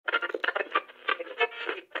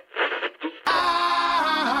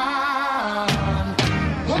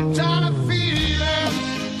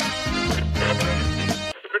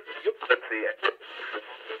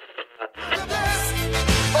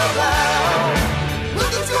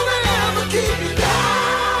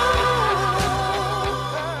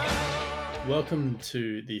welcome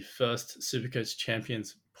to the first Supercoach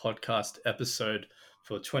Champions podcast episode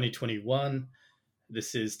for 2021.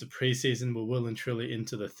 This is the preseason. We're well and truly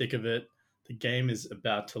into the thick of it. The game is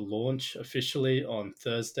about to launch officially on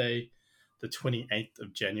Thursday, the 28th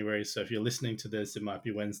of January. So if you're listening to this, it might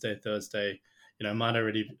be Wednesday, Thursday. It might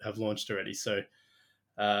already have launched already. So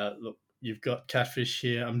look, you've got Catfish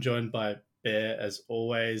here. I'm joined by Bear as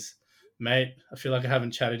always. Mate, I feel like I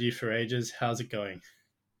haven't chatted to you for ages. How's it going?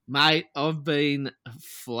 Mate, I've been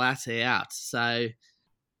flat out, so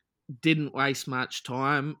didn't waste much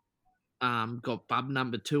time. Got bub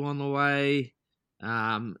number 2 on the way.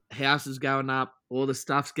 House is going up. All the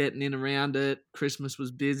stuff's getting in around it. Christmas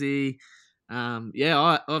was busy. I've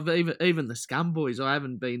even the Scum Boys. I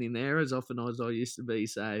haven't been in there as often as I used to be.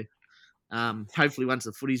 So, hopefully once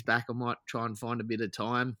the footy's back, I might try and find a bit of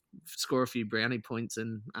time, score a few brownie points,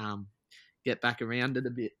 and get back around it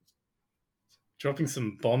a bit. Dropping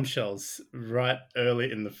some bombshells right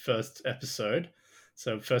early in the first episode.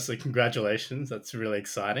 So firstly, congratulations. That's really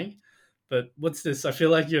exciting. But what's this? I feel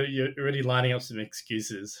like you're already lining up some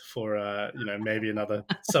excuses for maybe another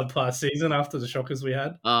subpar season after the shockers we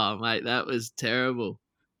had. Oh, mate, that was terrible.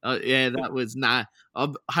 That was nah.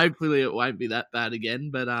 Hopefully it won't be that bad again,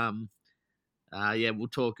 but we'll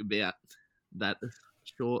talk about that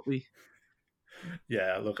shortly.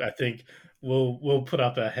 Yeah, look, I think we'll put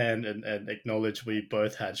up our hand and acknowledge we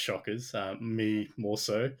both had shockers. Me more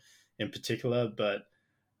so, in particular, but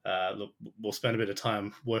look, we'll spend a bit of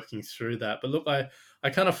time working through that. But look, I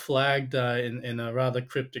kind of flagged in a rather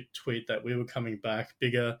cryptic tweet that we were coming back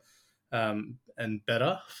bigger and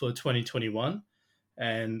better for 2021,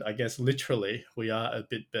 and I guess literally we are a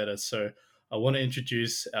bit better. So I want to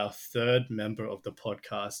introduce our third member of the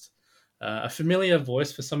podcast. A familiar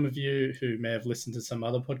voice for some of you who may have listened to some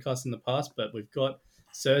other podcasts in the past, but we've got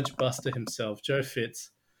Surge Buster himself, Joe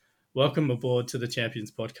Fitz. Welcome aboard to the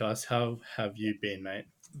Champions Podcast. How have you been, mate?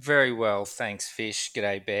 Very well, thanks, Fish.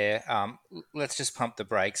 G'day, Bear. Let's just pump the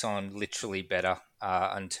brakes on literally better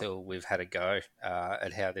until we've had a go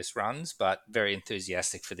at how this runs, but very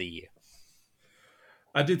enthusiastic for the year.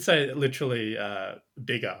 I did say literally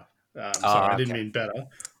bigger. I didn't mean better.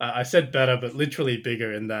 I said better, but literally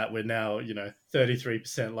bigger in that we're now,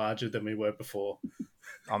 33% larger than we were before.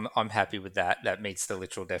 I'm happy with that. That meets the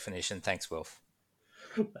literal definition. Thanks, Wilf.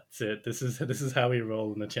 That's it. This is how we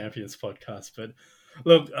roll in the Champions Podcast. But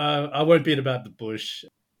look, I won't beat about the bush.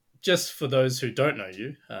 Just for those who don't know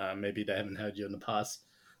you, maybe they haven't heard you in the past,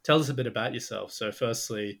 tell us a bit about yourself. So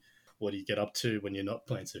firstly, what do you get up to when you're not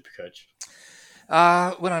playing Supercoach?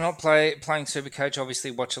 When I'm not playing Supercoach,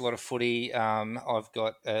 obviously watch a lot of footy. I've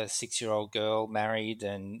got a 6-year-old girl, married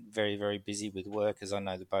and very, very busy with work, as I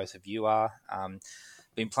know that both of you are.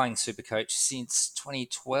 Been playing Supercoach since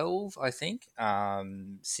 2012, I think,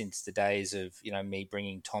 since the days of, me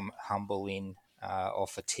bringing Tom Humble in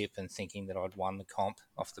off a tip and thinking that I'd won the comp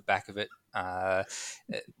off the back of it.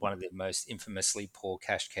 One of the most infamously poor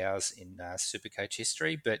cash cows in Supercoach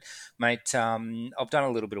history. But, mate, I've done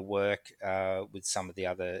a little bit of work with some of the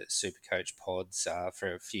other Supercoach pods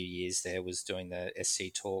for a few years there, was doing the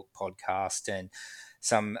SC Talk podcast, and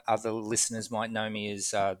some other listeners might know me as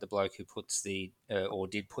the bloke who puts did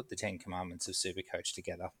put the 10 Commandments of Supercoach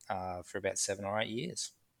together for about 7 or 8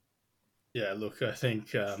 years. Yeah, look, I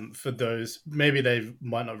think for those, maybe they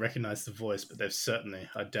might not recognize the voice, but they've certainly,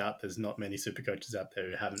 I doubt there's not many super coaches out there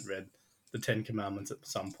who haven't read the 10 Commandments at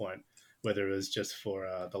some point, whether it was just for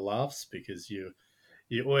the laughs, because you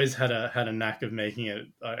always had a knack of making it.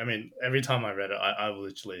 I mean, every time I read it, I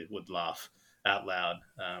literally would laugh out loud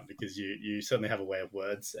because you certainly have a way of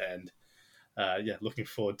words, and looking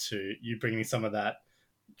forward to you bringing some of that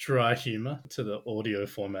dry humor to the audio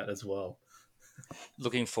format as well.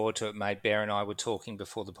 Looking forward to it, mate. Bear and I were talking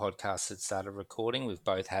before the podcast had started recording. We've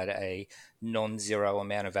both had a non-zero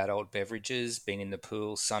amount of adult beverages, been in the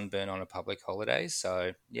pool, sunburn on a public holiday.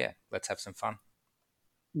 So, yeah, let's have some fun.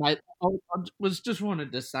 Mate, I was just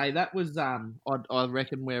wanted to say that was I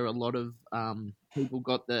reckon where a lot of people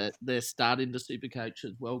got their start into Supercoach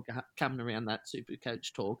as well, coming around that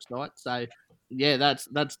Supercoach Talks night. So yeah, that's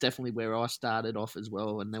definitely where I started off as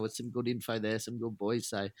well, and there was some good info there, some good boys.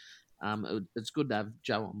 So it's good to have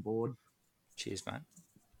Joe on board. Cheers, mate.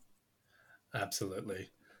 Absolutely.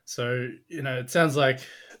 So it sounds like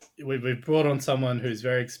we've brought on someone who's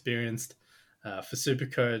very experienced for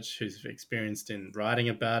Supercoach, who's experienced in writing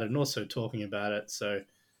about it and also talking about it. So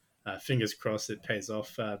fingers crossed it pays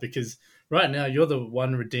off because right now you're the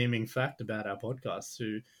one redeeming fact about our podcast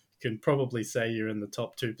who can probably say you're in the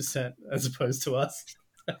top 2% as opposed to us.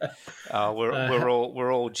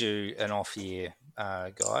 We're all due an off year,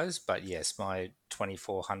 guys. But yes, my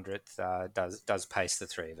 2400th does pace the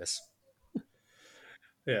three of us.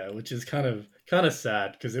 Yeah, which is kind of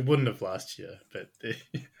sad because it wouldn't have last year, but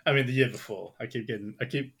I mean the year before. I keep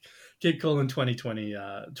calling 2020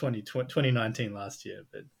 2019 last year,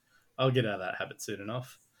 but I'll get out of that habit soon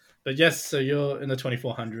enough. But yes, so you're in the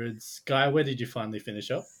 2400s. Guy, where did you finally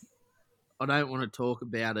finish up? I don't want to talk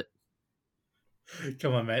about it.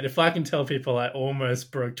 Come on, mate. If I can tell people I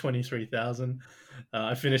almost broke 23,000,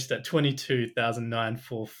 I finished at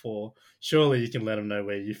 22,944. Surely you can let them know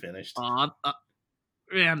where you finished.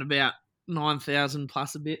 Around about 9,000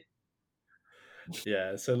 plus a bit.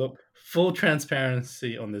 Yeah. So look, full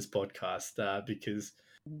transparency on this podcast because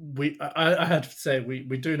I had to say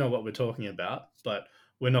we do know what we're talking about, but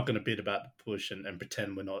we're not going to beat about the bush and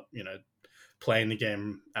pretend we're not, playing the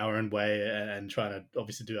game our own way and trying to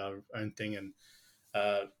obviously do our own thing. And,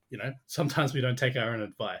 sometimes we don't take our own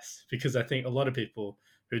advice because I think a lot of people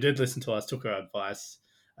who did listen to us took our advice,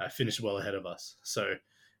 finished well ahead of us. So,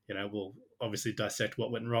 we'll obviously dissect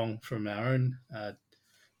what went wrong from our own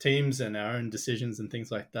teams and our own decisions and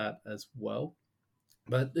things like that as well.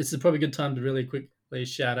 But this is probably a good time to really quickly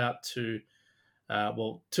shout out to,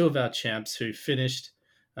 two of our champs who finished,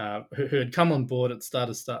 who had come on board at the start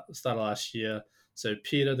of last year. So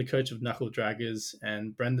Peter, the coach of Knuckle Draggers,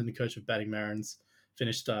 and Brendan, the coach of Batting Marins,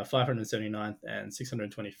 finished 579th and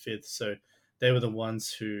 625th. So they were the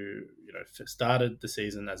ones who started the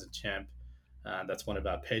season as a champ. That's one of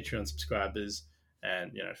our Patreon subscribers,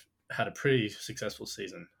 and had a pretty successful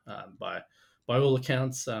season by all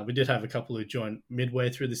accounts. We did have a couple who joined midway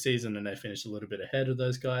through the season, and they finished a little bit ahead of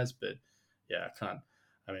those guys. But yeah, I can't.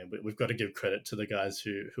 I mean, we've got to give credit to the guys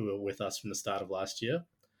who were with us from the start of last year.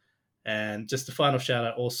 And just a final shout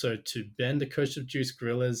out also to Ben, the coach of Juice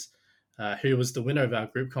Gorillas, who was the winner of our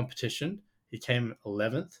group competition. He came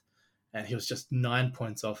 11th, and he was just 9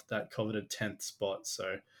 points off that coveted 10th spot.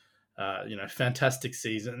 So, fantastic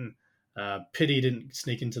season. Pity he didn't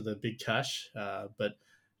sneak into the big cash, but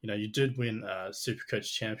you did win a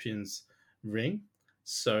Supercoach Champions ring.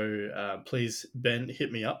 So please, Ben,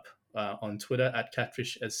 hit me up on Twitter at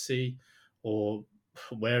CatfishSC or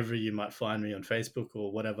wherever you might find me on Facebook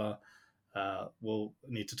or whatever. We'll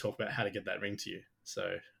need to talk about how to get that ring to you.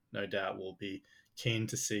 So no doubt we'll be keen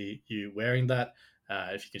to see you wearing that.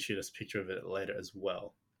 If you can shoot us a picture of it later as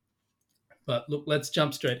well. But look, let's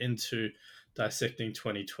jump straight into dissecting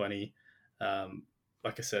 2020.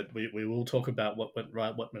 Like I said, we will talk about what went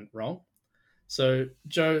right, what went wrong. So,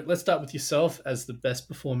 Joe, let's start with yourself as the best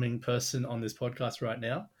performing person on this podcast right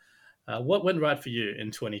now. What went right for you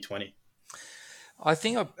in 2020? I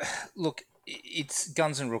think, look, it's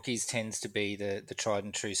Guns and Rookies tends to be the tried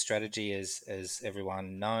and true strategy, as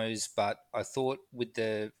everyone knows. But I thought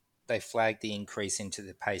they flagged the increase into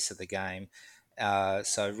the pace of the game.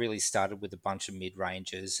 So really started with a bunch of mid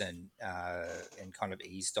ranges and kind of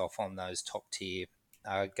eased off on those top tier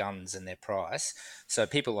guns and their price. So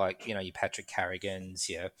people like your Patrick Carrigans,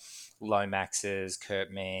 your Lomaxes,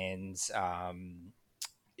 Kurt Manns,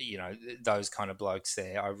 those kind of blokes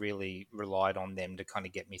there. I really relied on them to kind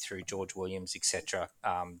of get me through George Williams, etc.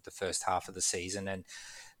 The first half of the season, and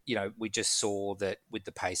we just saw that with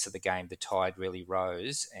the pace of the game, the tide really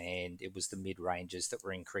rose, and it was the mid ranges that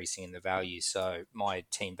were increasing in the value. So my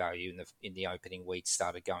team value in the opening week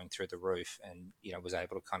started going through the roof, and was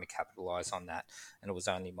able to kind of capitalize on that. And it was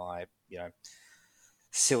only my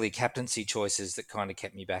silly captaincy choices that kind of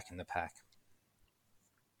kept me back in the pack.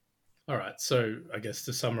 All right. So I guess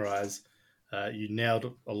to summarize, you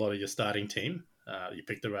nailed a lot of your starting team. You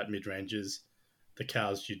picked the right mid ranges. The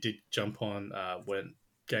cows you did jump on went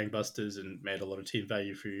gangbusters and made a lot of team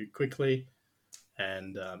value for you quickly.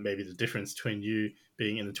 And maybe the difference between you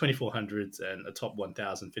being in the 2400s and a top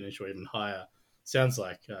 1000 finish or even higher sounds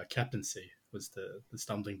like captaincy was the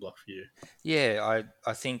stumbling block for you. Yeah,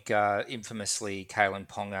 I think infamously Kalen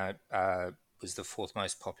Ponga was the fourth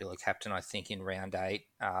most popular captain, I think, in round 8.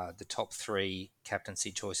 The top 3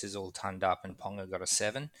 captaincy choices all turned up, and Ponga got a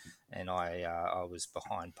 7, and I was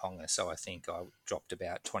behind Ponga, so I think I dropped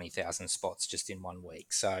about 20,000 spots just in 1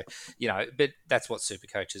 week. So, but that's what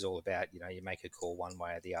Supercoach is all about. You make a call one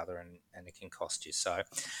way or the other, and it can cost you. So,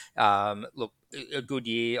 look, a good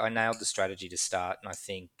year. I nailed the strategy to start, and I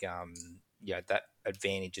think that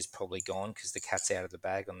advantage is probably gone because the cat's out of the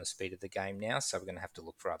bag on the speed of the game now, so we're going to have to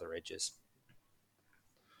look for other edges.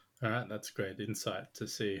 All right, that's great insight to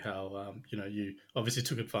see how you obviously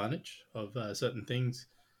took advantage of certain things,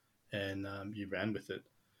 and you ran with it.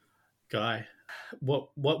 Guy,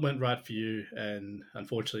 what went right for you? And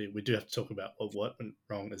unfortunately, we do have to talk about what went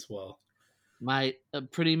wrong as well. Mate,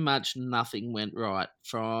 pretty much nothing went right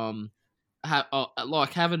from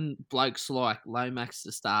like having blokes like Lomax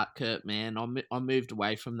to start, Kurt Mann. I moved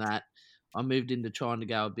away from that. I moved into trying to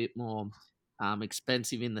go a bit more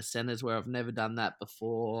expensive in the centres where I've never done that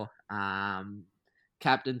before.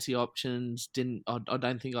 Captaincy options didn't. I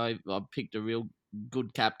don't think I picked a real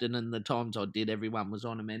good captain, and the times I did, everyone was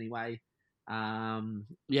on him anyway.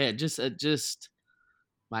 Yeah, just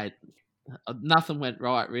mate, nothing went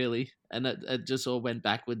right really, and it just all went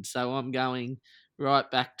backwards. So I'm going right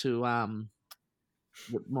back to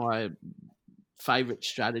my favourite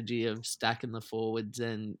strategy of stacking the forwards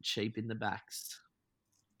and cheap in the backs.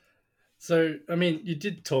 So, I mean, you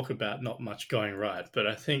did talk about not much going right, but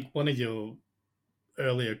I think one of your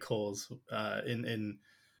earlier calls in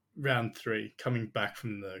round 3, coming back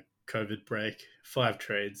from the COVID break, 5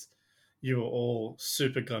 trades, you were all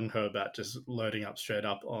super gung ho about just loading up straight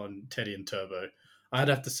up on Teddy and Turbo. I'd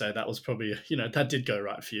have to say that was probably, that did go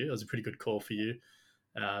right for you. It was a pretty good call for you.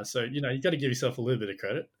 So, you got to give yourself a little bit of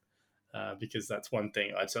credit because that's one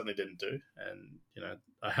thing I certainly didn't do. And,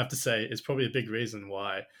 I have to say it's probably a big reason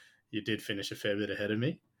why you did finish a fair bit ahead of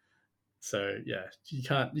me. So yeah, you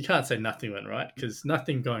can't say nothing went right because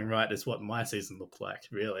nothing going right is what my season looked like,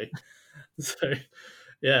 really. So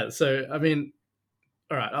yeah, so I mean,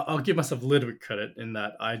 all right, I'll give myself a little bit of credit in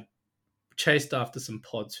that I chased after some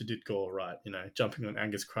pods who did go all right. Jumping on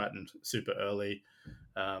Angus Crichton super early,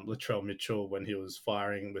 Latrell Mitchell when he was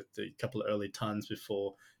firing with the couple of early tons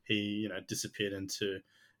before he disappeared into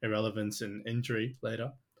irrelevance and injury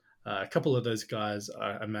later. A couple of those guys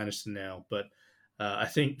I managed to nail, but I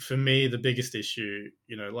think for me, the biggest issue,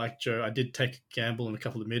 like Joe, I did take a gamble on a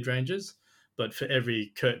couple of mid ranges, but for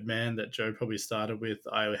every Kurt Mann that Joe probably started with,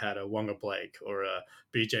 I had a Wonga Blake or a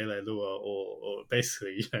BJ Leilua or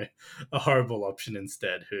basically, a horrible option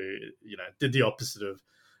instead who, did the opposite of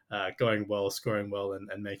going well, scoring well,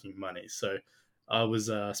 and making money. So I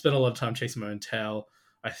was spent a lot of time chasing my own tail.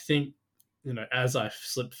 I think, as I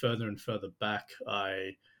slipped further and further back,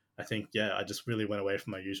 I think, I just really went away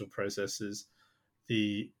from my usual processes.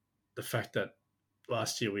 The fact that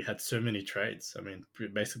last year we had so many trades. I mean,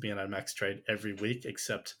 basically being a max trade every week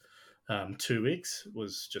except 2 weeks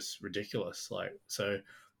was just ridiculous. So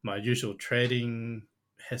my usual trading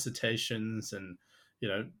hesitations and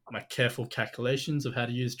my careful calculations of how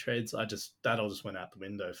to use trades, that all just went out the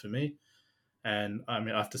window for me. And I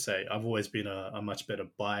mean, I have to say, I've always been a much better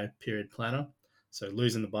buy period planner. So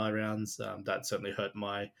losing the buy rounds, that certainly hurt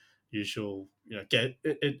my usual,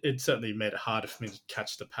 it certainly made it harder for me to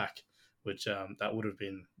catch the pack, which that would have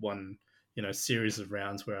been one, series of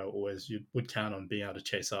rounds where you would count on being able to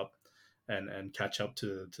chase up and catch up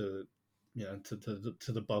to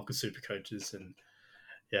the bulk of super coaches. And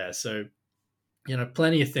yeah, so,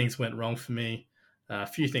 plenty of things went wrong for me. A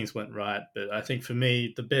few things went right, but I think for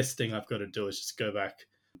me, the best thing I've got to do is just go back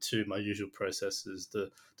to my usual processes,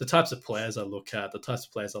 the types of players I look at, the types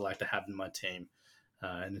of players I like to have in my team.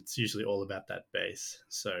 And it's usually all about that base.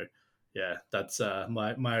 So, yeah, that's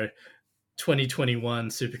my 2021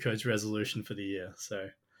 Supercoach resolution for the year. So,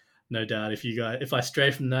 no doubt, if I stray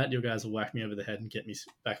from that, you guys will whack me over the head and get me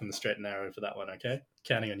back on the straight and narrow for that one. Okay,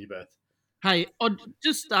 counting on you both. Hey,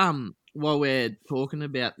 just while we're talking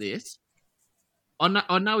about this,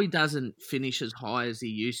 I know he doesn't finish as high as he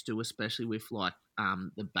used to, especially with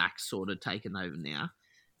the back sort of taken over now.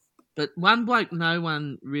 But one bloke no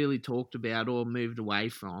one really talked about or moved away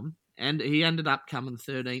from, and he ended up coming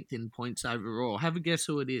 13th in points overall. Have a guess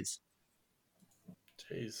who it is.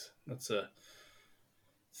 Jeez, that's a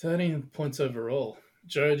 13 points overall.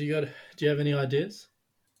 Joe, do you have any ideas?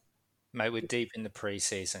 Mate, we're deep in the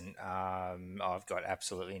preseason. I've got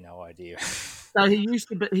absolutely no idea. So he used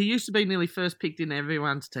to be nearly first picked in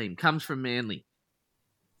everyone's team. Comes from Manly.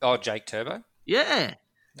 Oh, Jake Turbo? Yeah.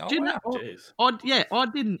 Oh, Do you wow. know,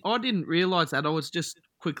 I didn't realise that. I was just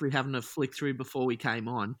quickly having a flick through before we came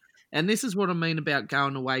on. And this is what I mean about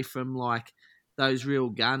going away from those real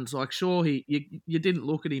guns. Sure, you didn't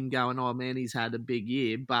look at him going, oh man, he's had a big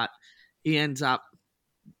year, but he ends up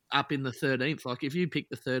in the 13th. If you pick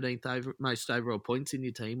the 13th most overall points in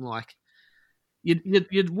your team, you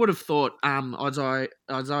would have thought Isaiah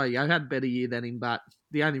Yeo had a better year than him, but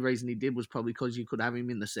the only reason he did was probably because you could have him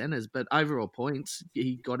in the centres. But overall points,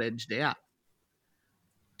 he got edged out.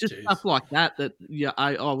 Just Jeez. stuff like that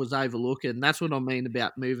I was overlooking. That's what I mean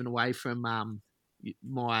about moving away from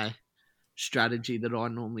my strategy that I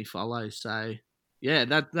normally follow. So, yeah,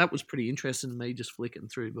 that was pretty interesting to me just flicking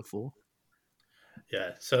through before.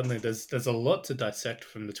 Yeah, certainly there's a lot to dissect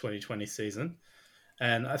from the 2020 season.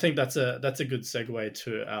 And I think that's a good segue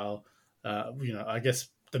to our, I guess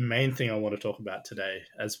the main thing I want to talk about today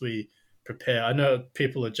as we prepare. I know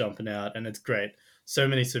people are jumping out and it's great. so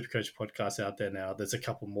many Supercoach podcasts out there now. There's a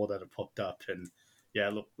couple more that have popped up, and yeah,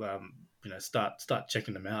 look, start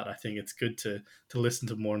checking them out. I think it's good to listen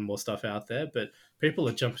to more and more stuff out there, but people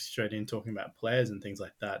are jumping straight in talking about players and things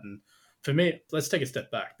like that. And for me, let's take a step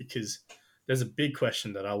back, because there's a big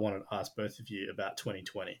question that I wanted to ask both of you about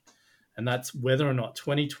 2020, and that's whether or not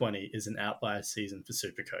 2020 is an outlier season for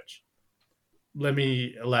Supercoach. Let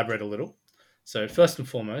me elaborate a little. So first and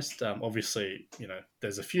foremost, obviously,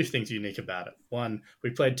 there's a few things unique about it. One,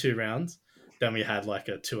 we played 2 rounds, then we had like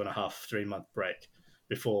a 2.5, 3 month break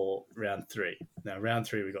before round 3. Now, round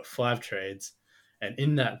 3, we got 5 trades, and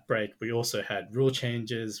in that break, we also had rule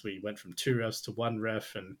changes. We went from 2 refs to 1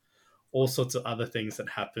 ref, and all sorts of other things that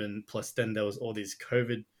happened. Plus, then there was all these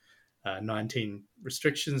COVID-19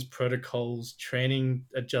 restrictions, protocols, training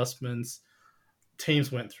adjustments.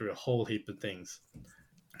 Teams went through a whole heap of things.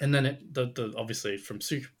 And then obviously from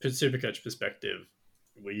Supercoach perspective,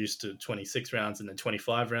 we're used to 26 rounds and then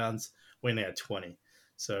 25 rounds. We only had 20.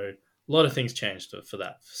 So a lot of things changed for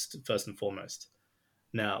that, first and foremost.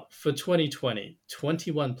 Now, for 2020,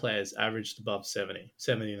 21 players averaged above 70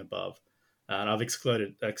 and above. And I've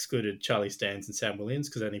excluded Charlie Staines and Sam Williams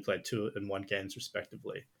because they only played 2 and 1 games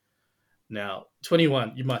respectively. Now,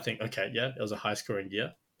 21, you might think, okay, yeah, it was a high-scoring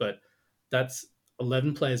year, but that's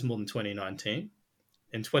 11 players more than 2019.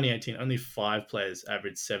 In 2018, only 5 players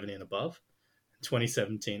averaged 70 and above. In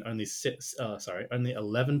 2017, only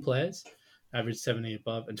 11 players averaged 70 and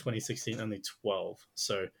above. In 2016, only 12.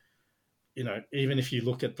 So, even if you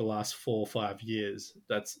look at the last 4 or 5 years,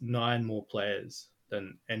 that's 9 more players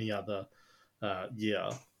than any other year,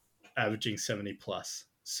 averaging 70 plus.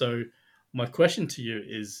 So, my question to you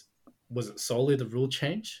is, was it solely the rule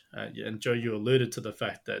change? And Joe, you alluded to the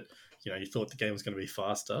fact that you thought the game was going to be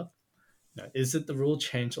faster. Now, is it the rule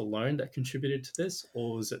change alone that contributed to this,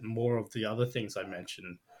 or is it more of the other things I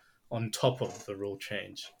mentioned on top of the rule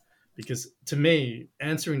change? Because to me,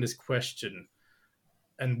 answering this question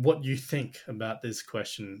and what you think about this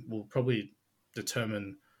question will probably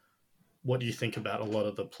determine what you think about a lot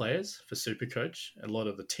of the players for Supercoach, a lot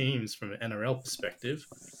of the teams from an NRL perspective.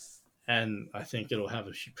 And I think it'll have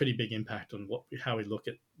a pretty big impact on how we look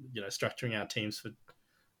at structuring our teams for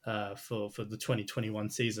the 2021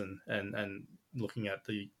 season and looking at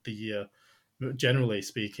the year generally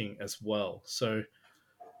speaking as well. So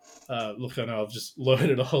look, I know I've just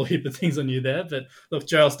loaded a whole heap of things on you there, but look,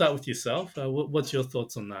 Joe, I'll start with yourself. What's your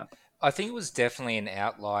thoughts on that? I think it was definitely an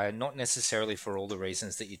outlier, not necessarily for all the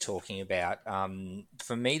reasons that you're talking about.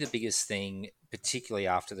 For me, the biggest thing, particularly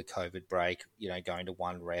after the COVID break, going to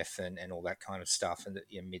 1 ref and all that kind of stuff, and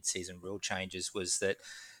the mid-season rule changes, was that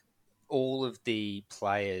all of the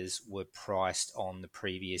players were priced on the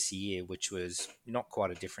previous year, which was not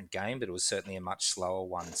quite a different game, but it was certainly a much slower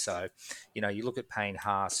one. So, you look at Payne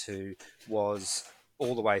Haas, who was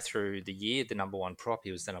all the way through the year the number 1 prop.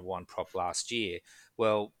 He was the number 1 prop last year.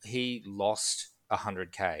 Well, he lost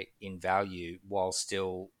 100K in value while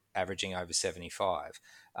still averaging over 75.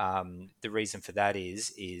 The reason for that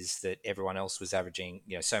is that everyone else was averaging,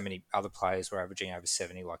 so many other players were averaging over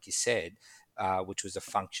 70, like you said, which was a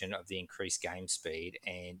function of the increased game speed.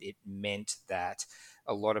 And it meant that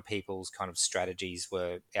a lot of people's kind of strategies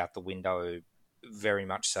were out the window very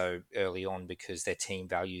much so early on, because their team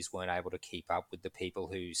values weren't able to keep up with the people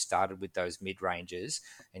who started with those mid-ranges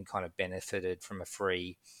and kind of benefited from a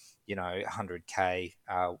free, 100K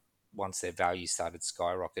once their value started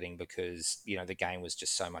skyrocketing, because, the game was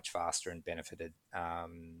just so much faster and benefited,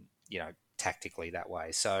 tactically that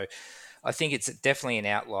way. So I think it's definitely an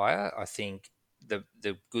outlier. I think the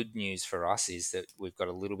good news for us is that we've got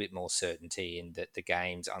a little bit more certainty in that the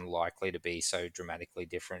game's unlikely to be so dramatically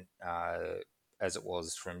different as it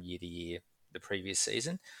was from year to year the previous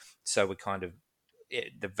season. So we kind of,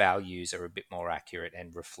 the values are a bit more accurate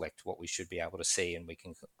and reflect what we should be able to see, and we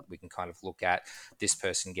can kind of look at this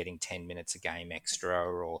person getting 10 minutes a game extra,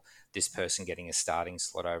 or this person getting a starting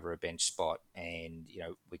slot over a bench spot, and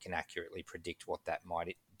we can accurately predict what that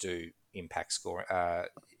might do impact score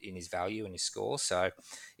in his value and his score. So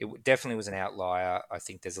it definitely was an outlier. I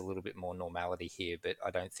think there's a little bit more normality here, but I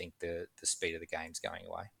don't think the speed of the game's going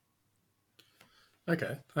away.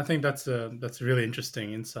 Okay, I think that's a really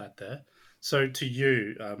interesting insight there. So to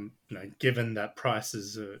you, given that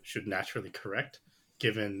prices should naturally correct,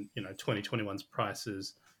 given 2021's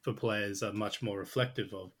prices for players are much more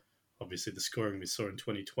reflective of obviously the scoring we saw in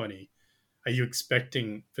 2020, are you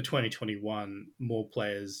expecting for 2021 more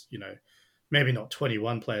players? Maybe not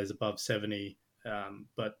 21 players above 70,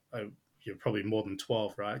 but you're probably more than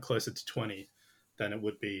 12, right? Closer to 20 than it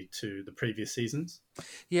would be to the previous seasons.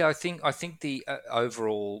 Yeah, I think the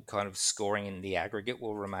overall kind of scoring in the aggregate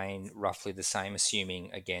will remain roughly the same,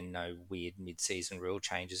 assuming again no weird mid-season rule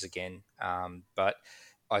changes again. But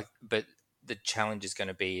the challenge is going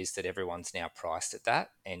to be is that everyone's now priced at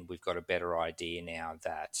that, and we've got a better idea now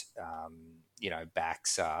that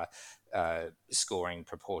backs are scoring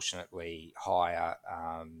proportionately higher,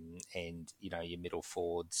 and your middle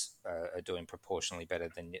forwards are doing proportionally better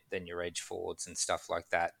than your edge forwards and stuff like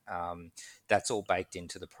that. That's all baked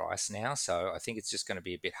into the price now. So I think it's just going to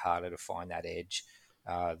be a bit harder to find that edge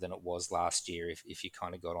than it was last year if you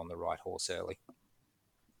kind of got on the right horse early.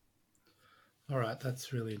 All right,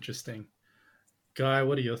 that's really interesting. Guy,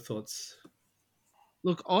 what are your thoughts?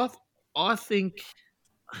 Look, I think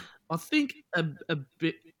a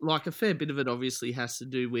bit, like a fair bit of it obviously has to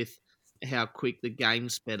do with how quick the game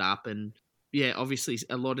sped up, and yeah, obviously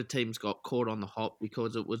a lot of teams got caught on the hop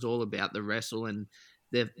because it was all about the wrestle, and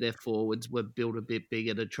their forwards were built a bit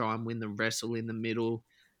bigger to try and win the wrestle in the middle.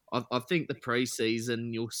 I think the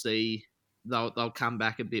preseason you'll see they'll come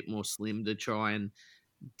back a bit more slim to try and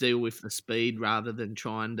deal with the speed rather than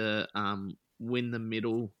trying to win the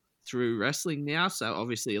middle through wrestling now. So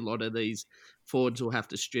obviously a lot of these forwards will have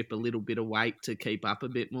to strip a little bit of weight to keep up a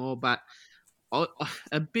bit more. But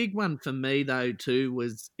a big one for me though too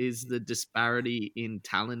is the disparity in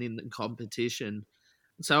talent in the competition.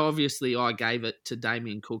 So obviously I gave it to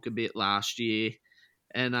Damien Cook a bit last year,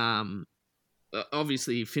 and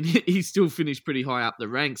obviously he still finished pretty high up the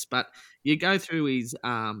ranks, but you go through his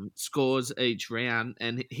scores each round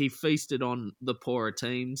and he feasted on the poorer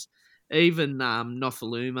teams. Even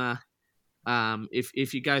Nofaluma,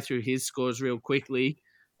 if you go through his scores real quickly,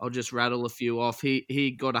 I'll just rattle a few off.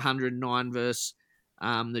 He got 109 versus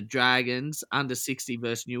the Dragons, under 60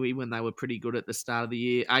 versus Newey when they were pretty good at the start of the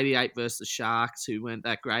year, 88 versus the Sharks, who weren't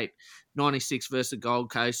that great, 96 versus the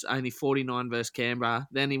Gold Coast, only 49 versus Canberra.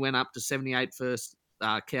 Then he went up to 78 versus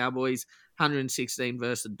Cowboys, 116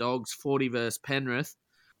 versus the Dogs, 40 versus Penrith,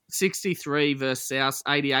 63 versus South,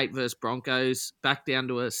 88 versus Broncos, back down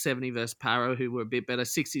to a 70 versus Parra, who were a bit better,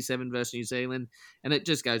 67 versus New Zealand, and it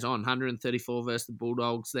just goes on, 134 versus the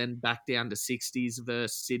Bulldogs, then back down to 60s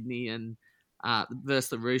versus Sydney and versus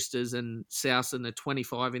the Roosters, and South and the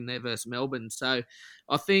 25 in there versus Melbourne. So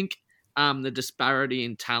I think the disparity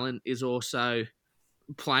in talent is also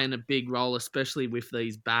playing a big role, especially with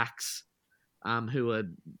these backs who are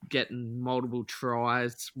getting multiple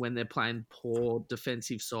tries when they're playing poor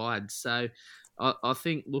defensive sides. So I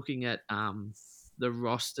think looking at the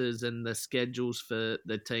rosters and the schedules for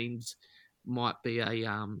the teams might be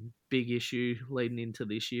a big issue leading into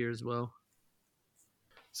this year as well.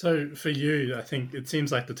 So for you, I think it seems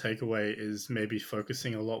like the takeaway is maybe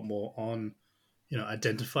focusing a lot more on,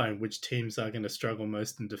 identifying which teams are going to struggle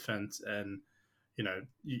most in defense. And,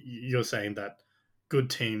 you're saying that good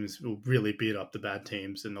teams will really beat up the bad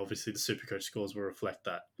teams. And obviously the Supercoach scores will reflect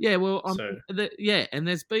that. Yeah, well, and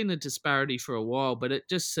there's been a disparity for a while, but it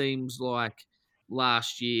just seems like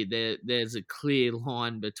last year there's a clear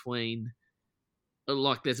line between,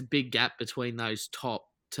 like there's a big gap between those top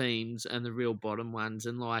teams and the real bottom ones,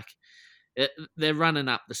 and they're running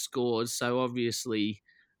up the scores. So obviously,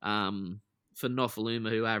 for Nofaluma,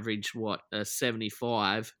 who averaged a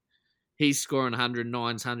 75, he's scoring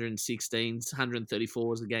 109s, 116s,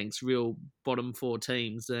 134s against real bottom four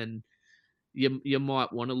teams. And you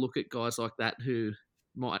might want to look at guys like that who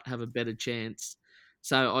might have a better chance.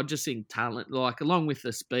 So I just think talent, like along with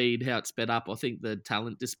the speed, how it sped up, I think the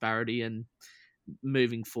talent disparity and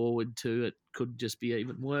moving forward to it could just be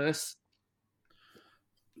even worse.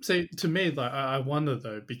 So to me, like I wonder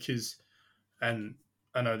though, because, and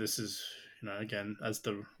I know this is, again, as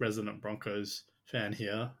the resident Broncos fan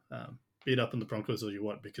here, beat up on the Broncos all you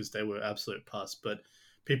want because they were absolute pus, but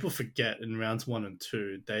people forget in rounds 1 and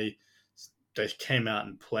 2 they came out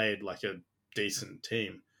and played like a decent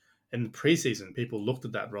team. In the preseason, people looked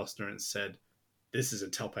at that roster and said, "This is a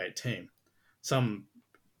top 8 team." Some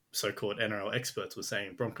so-called NRL experts were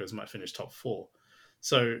saying Broncos might finish top 4.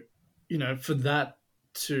 So, for that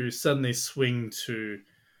to suddenly swing to,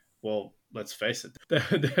 well, let's face it,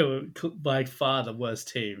 they were by far the worst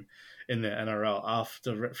team in the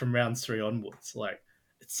NRL from rounds 3 onwards. Like,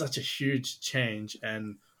 it's such a huge change,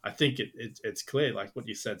 and I think it's clear, like what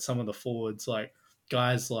you said, some of the forwards, like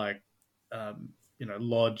guys like,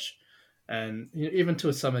 Lodge, and even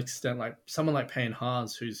to some extent, like someone like Payne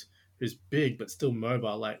Haas, who's big but still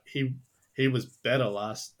mobile. Like he was better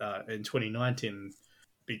last in 2019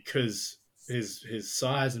 because his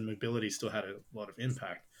size and mobility still had a lot of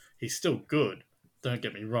impact. He's still good, don't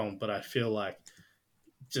get me wrong, but I feel like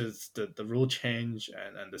just the rule change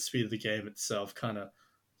and the speed of the game itself kind of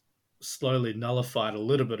slowly nullified a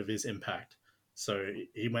little bit of his impact. So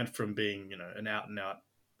he went from being, an out and out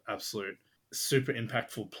absolute super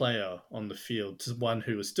impactful player on the field to one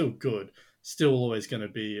who was still good, still always going to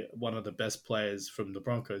be one of the best players from the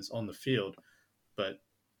Broncos on the field. But,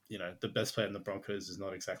 the best player in the Broncos is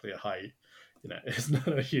not exactly a high, it's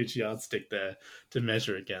not a huge yardstick there to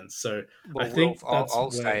measure against. So Well, I think that's I'll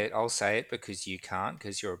where, say it. I'll say it because you can't,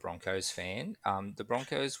 because you're a Broncos fan. The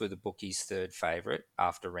Broncos were the bookies' third favourite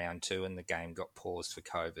after round two, and the game got paused for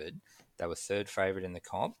COVID. They were third favourite in the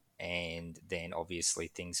comp, and then obviously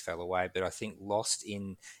things fell away. But I think lost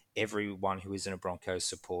in everyone who isn't a Broncos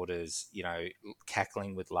supporters,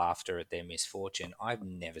 cackling with laughter at their misfortune. I've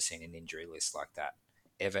never seen an injury list like that.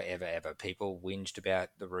 Ever, ever, ever. People whinged about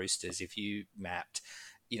the Roosters. If you mapped,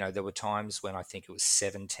 there were times when I think it was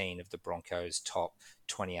 17 of the Broncos' top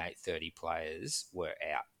 28, 30 players were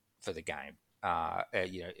out for the game,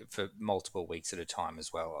 for multiple weeks at a time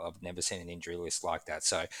as well. I've never seen an injury list like that.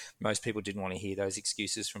 So most people didn't want to hear those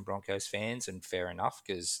excuses from Broncos fans, and fair enough,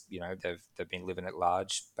 because, they've been living at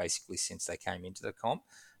large basically since they came into the comp.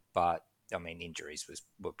 But, I mean, injuries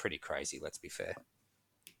were pretty crazy, let's be fair.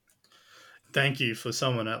 thank you for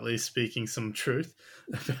someone at least speaking some truth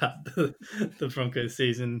about the Broncos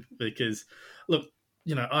season, because look,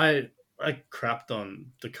 I crapped on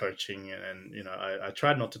the coaching, and I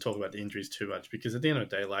tried not to talk about the injuries too much, because at the end of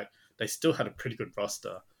the day, like, they still had a pretty good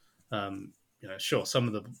roster. Sure, some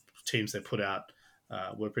of the teams they put out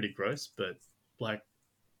were pretty gross, but like,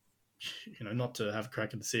 not to have a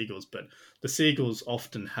crack at the Seagulls, but the Seagulls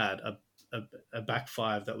often had a back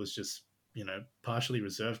five that was just, partially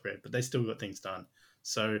reserve grade, but they still got things done.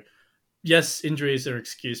 So yes, injuries are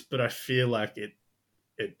excused, but I feel like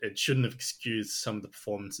it shouldn't have excused some of the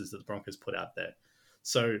performances that the Broncos put out there.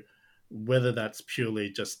 So whether that's purely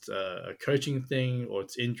just a coaching thing, or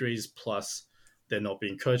it's injuries plus they're not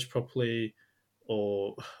being coached properly,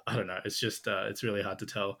 or I don't know, it's just it's really hard to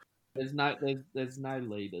tell. There's no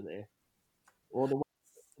leader there, or the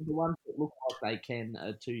ones that look like they can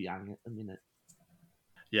are too young at the minute.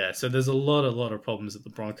 Yeah, so there's a lot of problems at the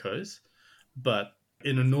Broncos, but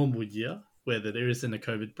in a normal year where there isn't a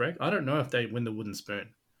COVID break, I don't know if they win the wooden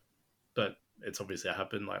spoon, but it's obviously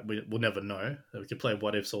happened. Like, we'll never know. We could play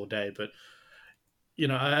what ifs all day, but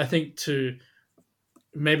I think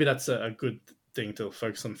maybe that's a good thing to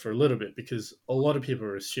focus on for a little bit, because a lot of people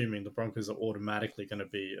are assuming the Broncos are automatically going to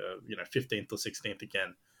be 15th or 16th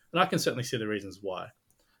again, and I can certainly see the reasons why.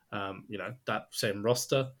 That same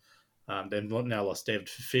roster. They've now lost David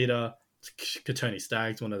Fifita. Katoni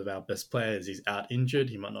Staggs, one of our best players, he's out injured.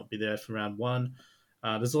 He might not be there for round one.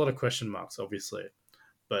 There's a lot of question marks, obviously.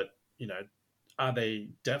 But, are they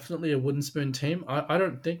definitely a wooden spoon team? I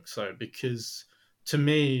don't think so, because to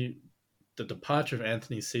me, the departure of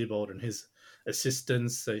Anthony Seibold and his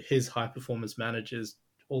assistants, his high performance managers,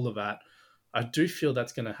 all of that, I do feel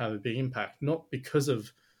that's going to have a big impact, not because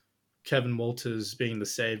of Kevin Walters being the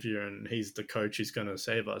savior and he's the coach who's going to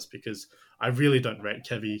save us, because I really don't rate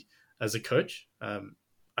Kevy as a coach.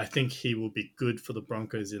 I think he will be good for the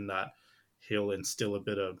Broncos in that he'll instill a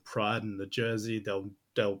bit of pride in the jersey.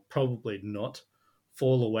 They'll probably not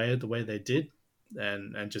fall away the way they did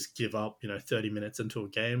and just give up 30 minutes into a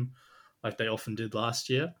game like they often did last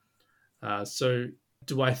year. So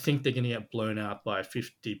do I think they're going to get blown out by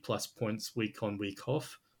 50 plus points week on, week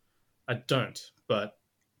off? I don't, but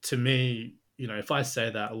to me, if I say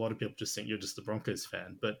that, a lot of people just think you're just a Broncos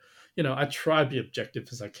fan. But, I try to be objective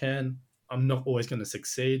as I can. I'm not always going to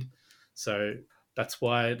succeed. So that's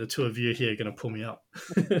why the two of you here are going to pull me up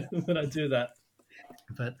when I do that.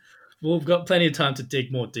 But we've got plenty of time to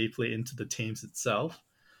dig more deeply into the teams itself.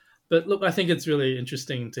 But look, I think it's really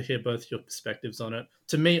interesting to hear both your perspectives on it.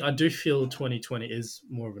 To me, I do feel 2020 is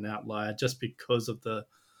more of an outlier, just because of the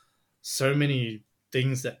so many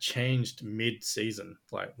things that changed mid-season,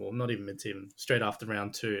 not even mid-season, straight after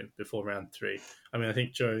round two, before round three. I mean, I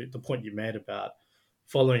think, Joe, the point you made about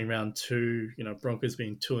following round two, Broncos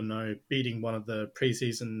being 2-0, beating one of the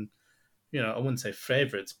preseason, I wouldn't say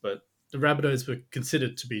favourites, but the Rabbitohs were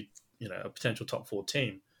considered to be, a potential top four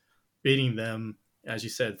team. Beating them, as you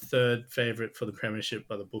said, third favourite for the premiership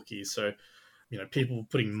by the bookies. So, people were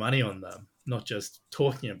putting money on them, not just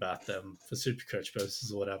talking about them for Supercoach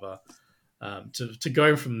purposes or whatever. To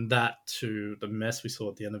go from that to the mess we saw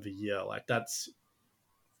at the end of the year,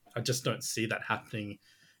 I just don't see that happening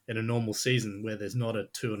in a normal season where there's not a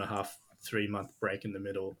 2.5, 3 month break in the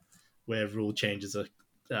middle, where rule changes are,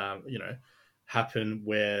 happen,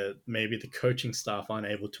 where maybe the coaching staff aren't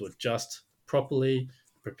able to adjust properly,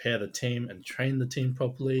 prepare the team and train the team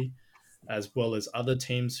properly. as well as other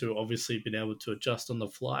teams who have obviously been able to adjust on the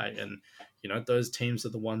fly. And, those teams are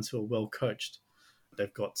the ones who are well coached.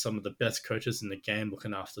 They've got some of the best coaches in the game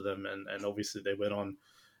looking after them. And obviously they went on.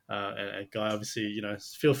 And Guy, obviously,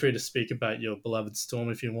 feel free to speak about your beloved Storm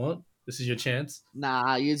if you want. This is your chance.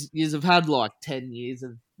 Nah, yous have had like 10 years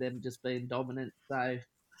of them just being dominant, so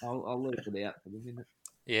I'll leave it out for the minute.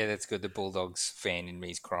 Yeah, that's good. The Bulldogs fan in me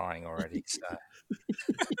is crying already. So.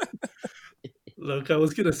 Look, I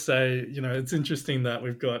was going to say, it's interesting that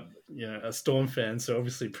we've got, a Storm fan, so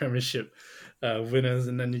obviously premiership winners,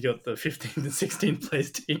 and then you got the 15th and 16th place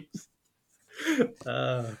teams.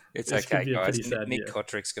 It's okay, guys. Nick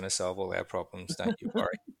Kotrick's going to solve all our problems, don't you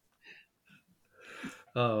worry.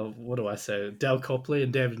 What do I say? Dale Copley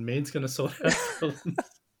and David Mead's going to sort out problems.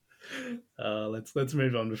 Let's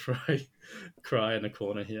move on before I cry in a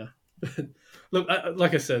corner here. Look,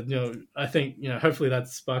 like I said, I think, hopefully that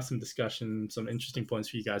sparks some discussion, some interesting points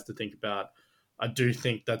for you guys to think about. I do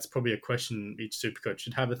think that's probably a question each Supercoach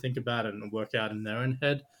should have a think about and work out in their own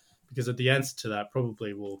head, because the answer to that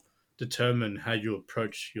probably will determine how you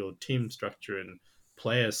approach your team structure and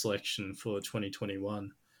player selection for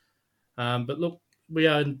 2021. But look, we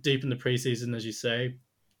are deep in the preseason, as you say.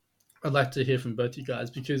 I'd like to hear from both you guys,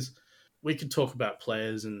 because we could talk about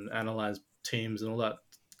players and analyze teams and all that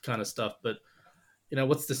kind of stuff. But,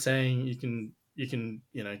 what's the saying? You can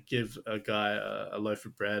give a guy a loaf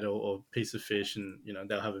of bread or piece of fish, and,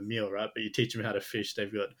 they'll have a meal, right? But you teach them how to fish,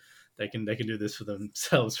 they can do this for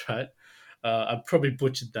themselves, right? I probably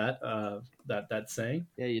butchered that saying.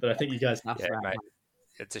 Yeah, but I think you guys... Yeah, mate.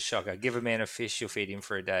 It's a shocker. Give a man a fish, you'll feed him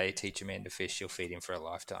for a day. Teach a man to fish, you'll feed him for a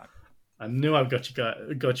lifetime. I knew I've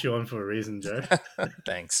got you on for a reason, Joe.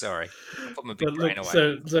 Thanks. Sorry, put my big brain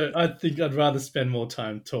away. So I think I'd rather spend more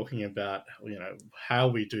time talking about how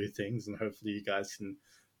we do things, and hopefully you guys can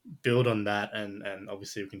build on that, and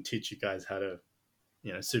obviously we can teach you guys how to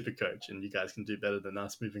super coach, and you guys can do better than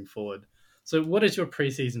us moving forward. So what does your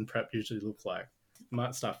preseason prep usually look like? You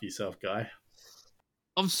might start for yourself, Guy.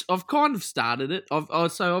 I've kind of started it.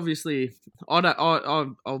 So obviously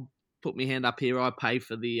I'll put my hand up here. I pay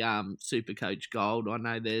for the Supercoach Gold. I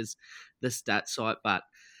know there's the stat site, but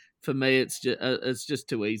for me it's just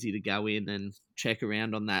too easy to go in and check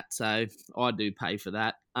around on that. So I do pay for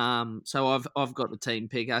that. So I've got the team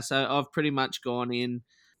picker. So I've pretty much gone in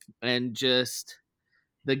and just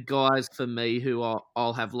the guys for me who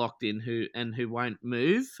I'll have locked in who won't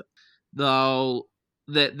move.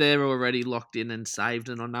 They're already locked in and saved,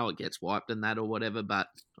 and I know it gets wiped and that or whatever, but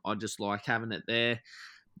I just like having it there.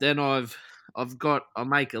 Then I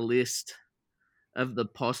make a list of the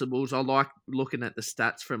possibles. I like looking at the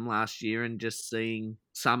stats from last year and just seeing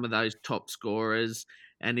some of those top scorers.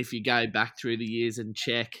 And if you go back through the years and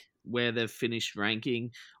check where they've finished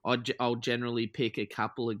ranking, I'll generally pick a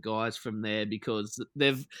couple of guys from there because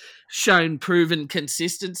they've shown proven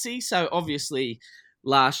consistency. So obviously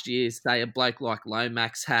last year, say a bloke like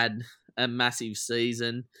Lomax had a massive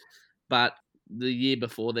season, but the year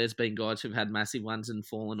before there's been guys who've had massive ones and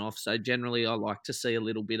fallen off. So generally I like to see a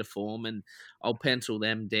little bit of form, and I'll pencil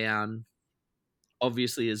them down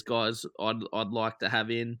obviously as guys I'd like to have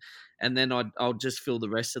in, and then I'll just fill the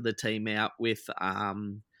rest of the team out with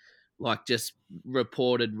like just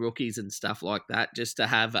reported rookies and stuff like that, just to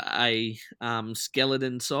have a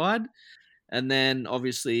skeleton side. And then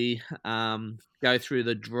obviously go through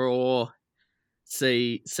the draw,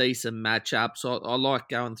 see some matchups. I like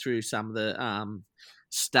going through some of the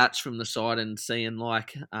stats from the side and seeing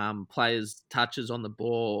like players' touches on the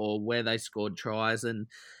ball or where they scored tries, and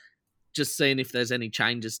just seeing if there's any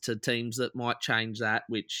changes to teams that might change that,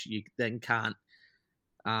 which you then can't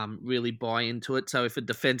really buy into it. So if a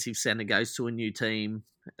defensive centre goes to a new team,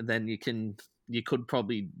 then you could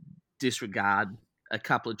probably disregard a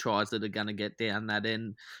couple of tries that are going to get down that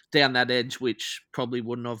edge, which probably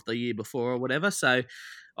wouldn't have the year before or whatever. So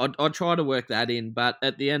I'd try to work that in. But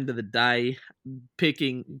at the end of the day,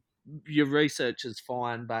 picking your research is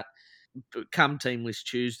fine, but come Team List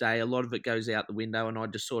Tuesday, a lot of it goes out the window, and I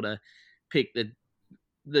just sort of pick the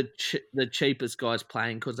cheapest guys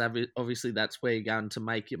playing, because obviously that's where you're going to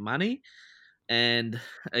make your money. And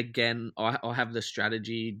again, I have the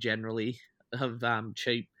strategy generally of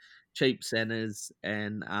cheap centers,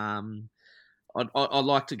 and I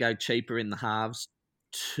like to go cheaper in the halves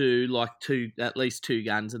at least two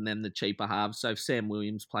guns, and then the cheaper halves. So if Sam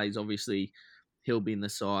Williams plays, obviously he'll be in the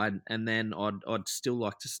side, and then I'd still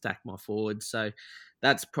like to stack my forwards. So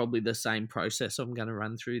that's probably the same process I'm going to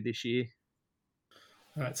run through this year.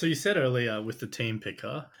 All right. So you said earlier with the team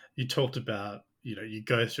picker, you talked about you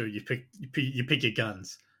go through, you pick your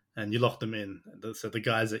guns and you lock them in. So the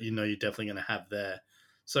guys that you're definitely going to have there.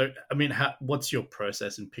 So, I mean, what's your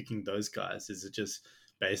process in picking those guys? Is it just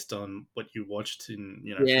based on what you watched in,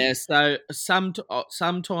 Yeah, from? so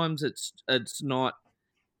sometimes it's not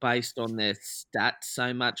based on their stats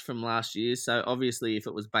so much from last year. So obviously, if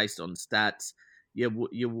it was based on stats,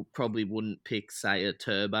 you probably wouldn't pick, say, a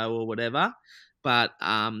Turbo or whatever. But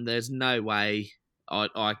there's no way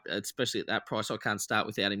I especially at that price I can't start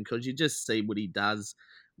without him, because you just see what he does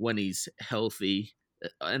when he's healthy.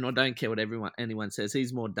 And I don't care what anyone says.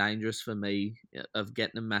 He's more dangerous for me of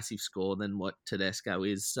getting a massive score than what Tedesco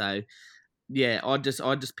is. So yeah, I just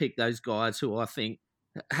pick those guys who I think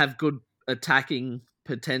have good attacking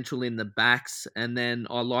potential in the backs, and then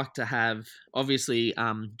I like to have, obviously,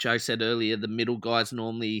 Joe said earlier, the middle guys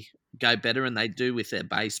normally go better, and they do with their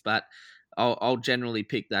base, but I'll generally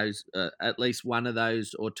pick those, at least one of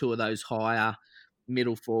those or two of those higher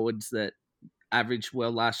middle forwards that averaged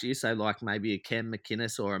well last year. So like maybe a Cam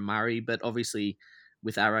McInnes or a Murray, but obviously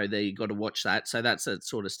with Arrow there, you got to watch that. So that's the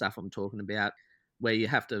sort of stuff I'm talking about, where you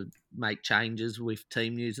have to make changes with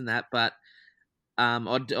team news and that. But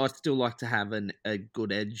I'd still like to have a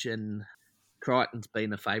good edge, and Crichton's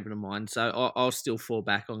been a favourite of mine. So I'll still fall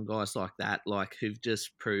back on guys like that, like who've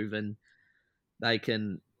just proven they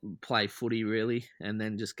can play footy really, and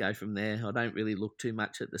then just go from there. I don't really look too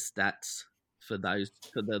much at the stats for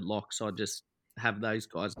the locks. I just have those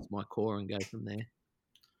guys as my core and go from there.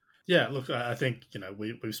 Yeah, look, I think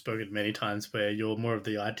we've spoken many times where you're more of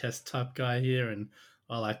the eye test type guy here, and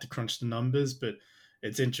I like to crunch the numbers. But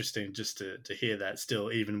it's interesting just to hear that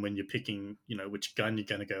still, even when you're picking, which gun you're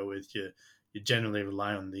going to go with, you generally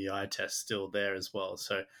rely on the eye test still there as well.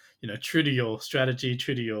 So true to your strategy,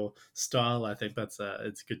 true to your style, I think that's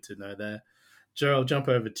it's good to know there. Joe, I'll jump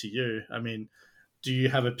over to you. I mean, do you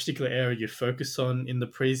have a particular area you focus on in the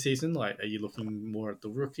preseason? Like, are you looking more at the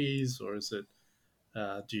rookies, or is it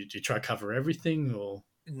do you try to cover everything, or?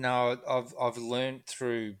 No, I've learned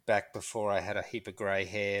through back before I had a heap of grey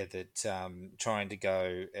hair that trying to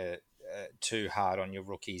go too hard on your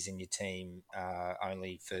rookies in your team,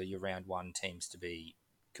 only for your round one teams to be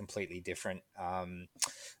completely different.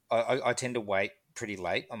 I tend to wait pretty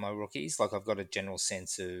late on my rookies. Like, I've got a general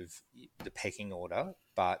sense of the pecking order,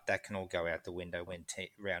 but that can all go out the window when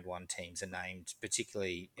round one teams are named,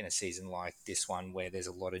 particularly in a season like this one where there's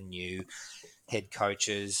a lot of new head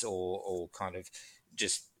coaches or kind of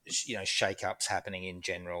just shake-ups happening in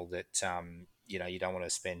general that you don't want to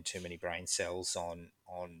spend too many brain cells on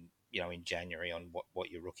in January on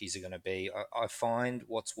what your rookies are going to be. I find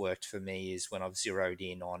what's worked for me is when I've zeroed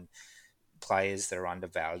in on players that are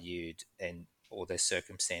undervalued and or their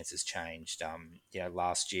circumstances changed.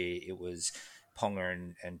 Last year it was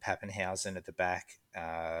Ponga and Pappenhausen at the back.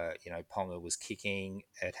 Ponga was kicking.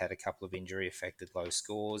 It had a couple of injury affected low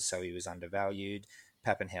scores, so he was undervalued.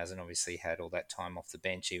 Pappenhausen obviously had all that time off the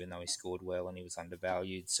bench, even though he scored well, and he was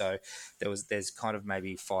undervalued. So there's kind of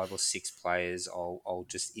maybe 5 or 6 players I'll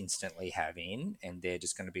just instantly have in, and they're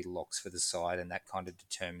just going to be locks for the side, and that kind of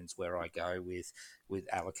determines where I go with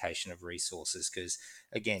allocation of resources. Because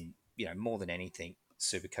again, more than anything,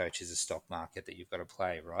 Supercoach is a stock market that you've got to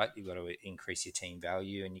play, right? You've got to increase your team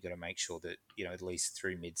value, and you've got to make sure that at least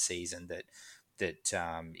through mid-season that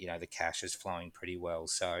the cash is flowing pretty well.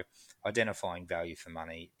 So identifying value for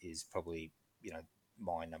money is probably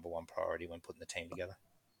my number one priority when putting the team together.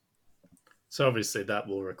 So obviously that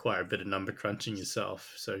will require a bit of number crunching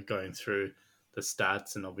yourself. So going through the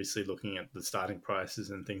stats and obviously looking at the starting prices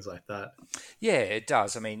and things like that. Yeah, it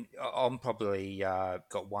does. I mean, I'm probably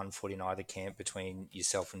got 1 foot in either camp between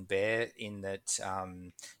yourself and Bear in that,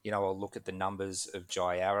 I'll look at the numbers of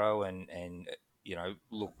Jai Arrow and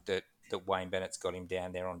look that Wayne Bennett's got him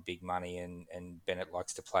down there on big money, and Bennett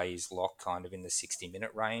likes to play his lock kind of in the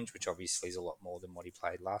 60-minute range, which obviously is a lot more than what he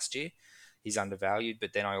played last year. He's undervalued,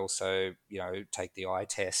 but then I also, take the eye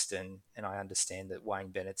test and I understand that Wayne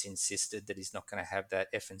Bennett's insisted that he's not going to have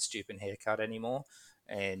that effing stupid haircut anymore.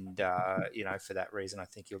 And, for that reason, I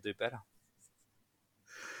think he'll do better.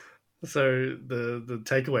 So the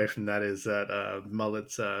takeaway from that is that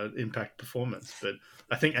mullets impact performance, but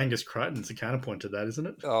I think Angus Crichton's a counterpoint to that, isn't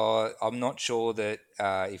it? I'm not sure that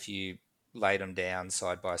if you laid them down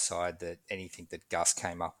side by side, that anything that Gus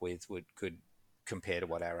came up with could compare to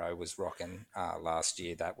what Arrow was rocking last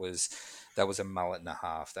year. That was a mullet and a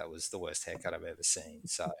half. That was the worst haircut I've ever seen.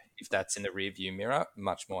 So if that's in the rearview mirror,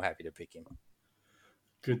 much more happy to pick him.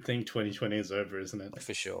 Good thing 2020 is over, isn't it?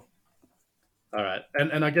 For sure. All right.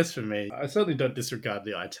 And I guess for me, I certainly don't disregard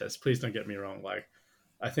the eye test. Please don't get me wrong. Like,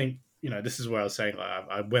 I think, this is where I was saying, like,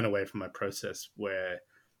 I went away from my process where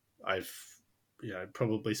I've,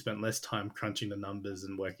 probably spent less time crunching the numbers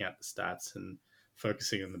and working out the stats and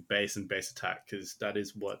focusing on the base and base attack, because that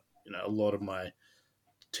is what a lot of my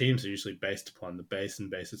teams are usually based upon, the base and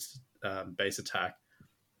base attack,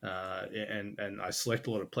 and I select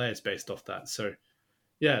a lot of players based off that. So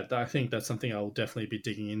yeah, I think that's something I'll definitely be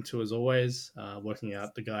digging into as always, working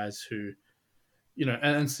out the guys who,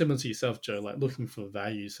 and similar to yourself, Joe, like looking for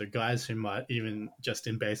value. So guys who might even just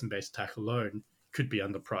in base and base attack alone could be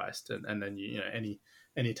underpriced, and then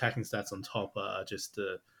any attacking stats on top are just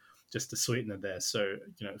the sweetener there. So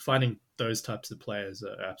finding those types of players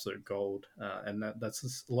are absolute gold, and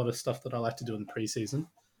that's a lot of stuff that I like to do in the preseason.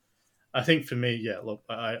 I think for me, yeah, look,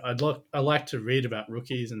 I like to read about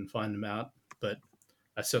rookies and find them out, but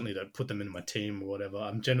I certainly don't put them in my team or whatever.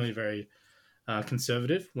 I'm generally very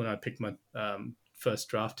conservative when I pick my first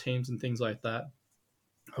draft teams and things like that.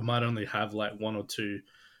 I might only have like one or two,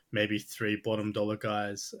 maybe three bottom dollar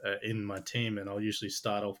guys in my team, and I'll usually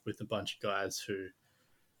start off with a bunch of guys who,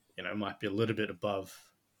 might be a little bit above,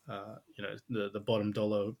 the bottom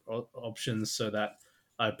dollar options, so that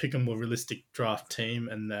I pick a more realistic draft team,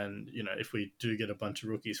 and then if we do get a bunch of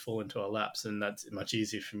rookies fall into our laps, then that's much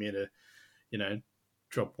easier for me to,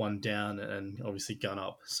 drop one down and obviously gun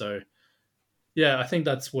up. So yeah, I think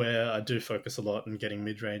that's where I do focus a lot on getting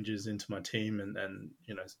mid ranges into my team, and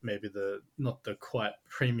maybe not the quite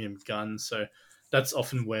premium guns. So that's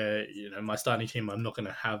often where my starting team, I'm not going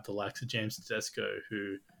to have the likes of James Tedesco,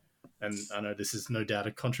 who, and I know this is no doubt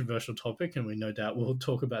a controversial topic, and we no doubt will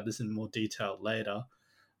talk about this in more detail later,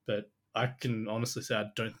 but I can honestly say I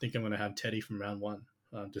don't think I'm going to have Teddy from round one,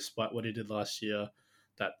 despite what he did last year.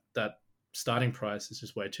 That starting price is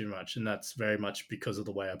just way too much, and that's very much because of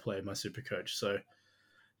the way I play my super coach. So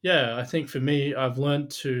yeah, I think for me, I've learned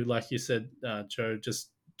to, like you said, Joe,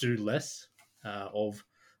 just do less of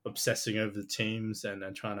obsessing over the teams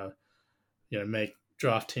and trying to make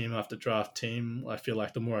draft team after draft team. I feel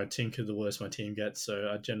like the more I tinker, the worse my team gets. So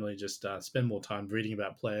I generally just spend more time reading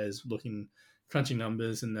about players, crunching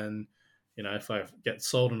numbers, and then if I get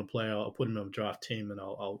sold on a player, I'll put him on a draft team, and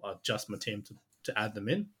I'll adjust my team to add them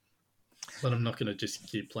in. But I'm not going to just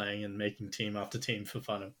keep playing and making team after team for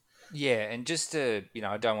fun. Yeah, and just to,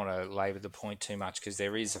 I don't want to labour the point too much, because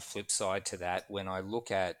there is a flip side to that. When I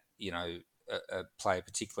look at, a player,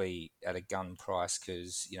 particularly at a gun price,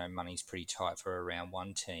 because, money's pretty tight for a round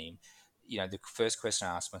one team, the first question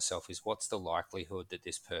I ask myself is, what's the likelihood that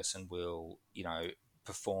this person will,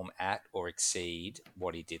 perform at or exceed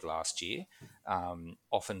what he did last year?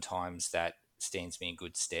 Oftentimes that stands me in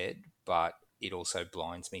good stead, but it also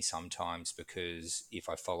blinds me sometimes, because if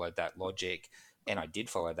I followed that logic, and I did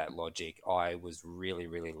follow that logic, I was really,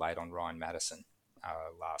 really late on Ryan Madison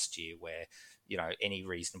last year, where, any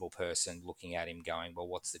reasonable person looking at him going, well,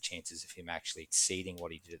 what's the chances of him actually exceeding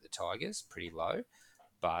what he did at the Tigers? Pretty low.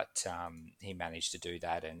 But he managed to do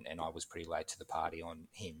that, and I was pretty late to the party on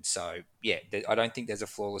him. So, yeah, I don't think there's a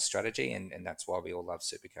flawless strategy, and that's why we all love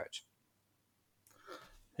Supercoach.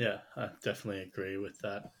 Yeah, I definitely agree with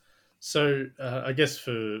that. So I guess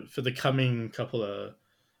for the coming couple of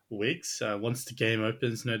weeks, once the game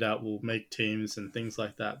opens, no doubt we'll make teams and things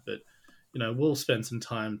like that. But we'll spend some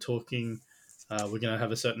time talking. We're going to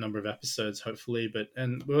have a certain number of episodes, hopefully,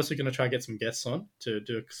 and we're also going to try to get some guests on to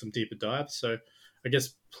do some deeper dives. So I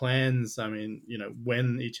guess plans, I mean,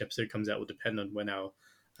 when each episode comes out will depend on when our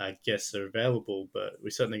guests are available, but we're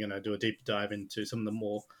certainly going to do a deeper dive into some of the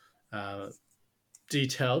more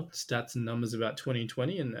detailed stats and numbers about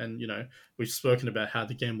 2020, and we've spoken about how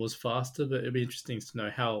the game was faster, but it'd be interesting to know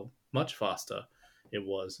how much faster it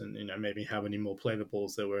was, and maybe how many more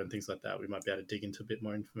play-the-balls there were and things like that. We might be able to dig into a bit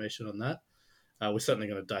more information on that. We're certainly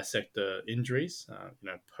going to dissect the injuries,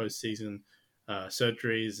 post-season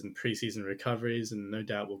surgeries and preseason recoveries, and no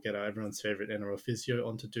doubt we'll get everyone's favorite NRL physio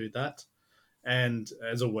on to do that. And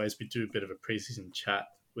as always, we do a bit of a preseason chat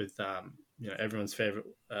with everyone's favorite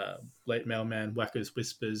late mailman, Wacko's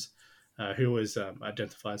Whispers, who always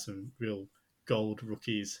identifies some real gold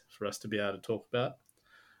rookies for us to be able to talk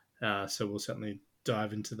about. So we'll certainly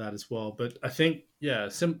dive into that as well. But I think,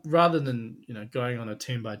 rather than going on a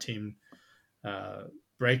team by team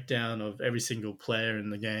breakdown of every single player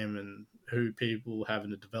in the game and who people have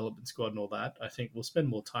in the development squad and all that, I think we'll spend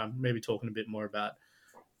more time maybe talking a bit more about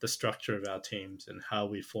the structure of our teams and how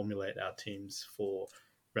we formulate our teams for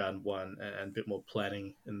round one, and a bit more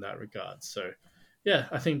planning in that regard. So yeah,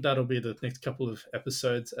 I think that'll be the next couple of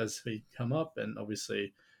episodes as we come up, and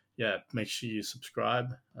obviously make sure you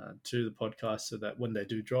subscribe to the podcast so that when they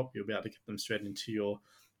do drop, you'll be able to get them straight into your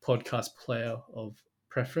podcast player of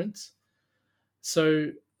preference.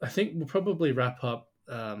 So I think we'll probably wrap up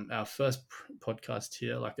our first podcast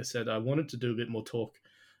here. Like I said, I wanted to do a bit more talk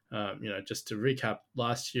just to recap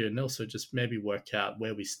last year and also just maybe work out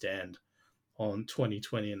where we stand on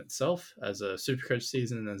 2020 in itself as a Supercoach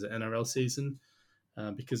season and as an NRL season.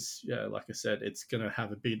 Because, like I said, it's going to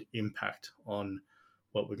have a big impact on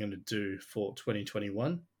what we're going to do for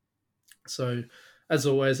 2021. So, as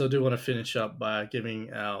always, I do want to finish up by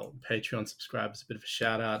giving our Patreon subscribers a bit of a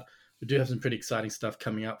shout out. We do have some pretty exciting stuff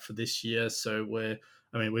coming up for this year. So,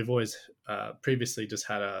 we've always previously just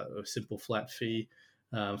had a simple flat fee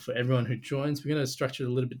for everyone who joins. We're going to structure it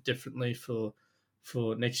a little bit differently for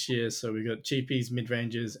next year. So, we've got GPs,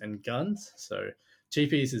 mid-ranges, and guns. So,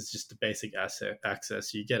 GPs is just the basic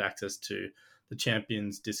access. You get access to the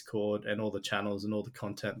Champions Discord and all the channels and all the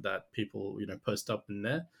content that people, post up in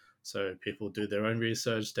there. So people do their own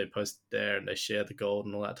research, they post there and they share the gold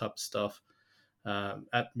and all that type of stuff.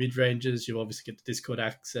 At mid-ranges, you obviously get the Discord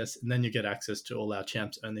access, and then you get access to all our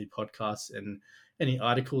Champs-only podcasts and any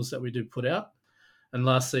articles that we do put out. And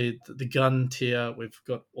lastly, the gun tier, we've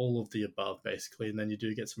got all of the above, basically, and then you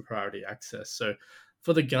do get some priority access. So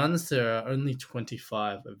for the guns, there are only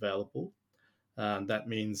 25 available. That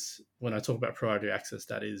means when I talk about priority access,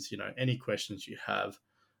 that is, any questions you have,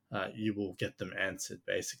 you will get them answered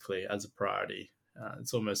basically as a priority.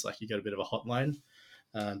 It's almost like you got a bit of a hotline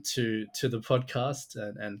to the podcast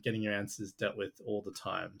and getting your answers dealt with all the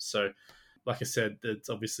time. So, like I said, it's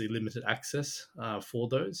obviously limited access for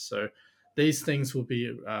those. So these things will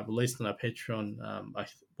be released on our Patreon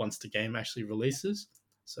once the game actually releases.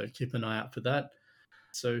 So keep an eye out for that.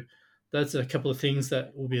 So that's a couple of things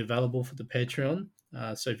that will be available for the Patreon.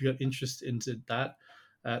 So if you've got interest into that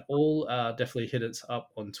at all, definitely hit us up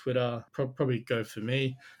on Twitter. Probably go for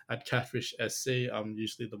me at CatfishSC. I'm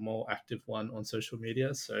usually the more active one on social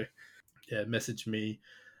media. So yeah, message me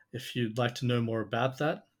if you'd like to know more about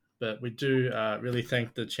that. But we do really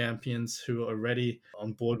thank the champions who are already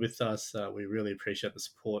on board with us. We really appreciate the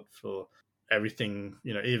support for everything,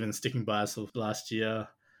 even sticking by us last year.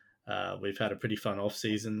 We've had a pretty fun off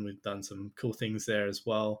season. We've done some cool things there as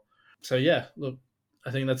well. So yeah, look,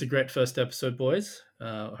 I think that's a great first episode, boys.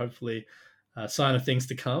 Hopefully a sign of things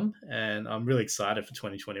to come. And I'm really excited for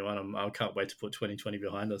 2021. I can't wait to put 2020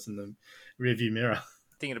 behind us in the rearview mirror.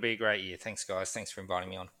 I think it'll be a great year. Thanks, guys. Thanks for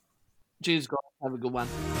inviting me on. Cheers, guys. Have a good one.